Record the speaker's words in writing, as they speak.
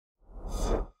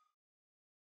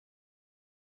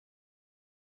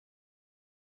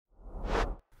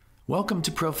Welcome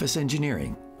to PROFIS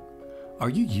Engineering. Are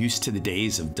you used to the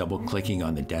days of double-clicking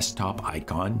on the desktop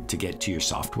icon to get to your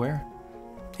software?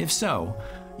 If so,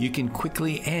 you can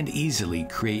quickly and easily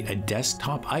create a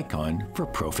desktop icon for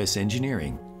PROFIS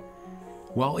Engineering.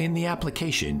 While in the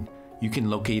application, you can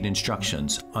locate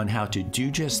instructions on how to do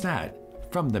just that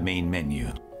from the main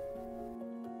menu.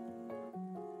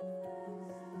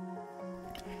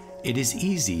 It is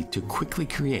easy to quickly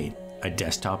create a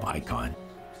desktop icon.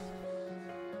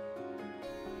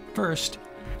 First,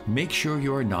 make sure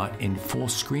you are not in full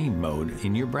screen mode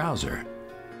in your browser.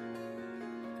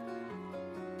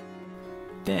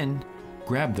 Then,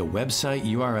 grab the website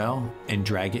URL and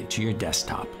drag it to your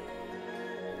desktop.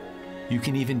 You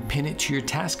can even pin it to your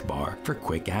taskbar for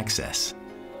quick access.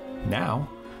 Now,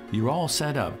 you're all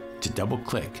set up to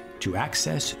double-click to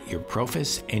access your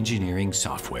PROFIS Engineering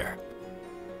software.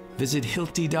 Visit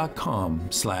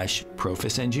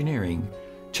hilti.com/profisengineering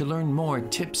to learn more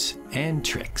tips and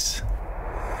tricks.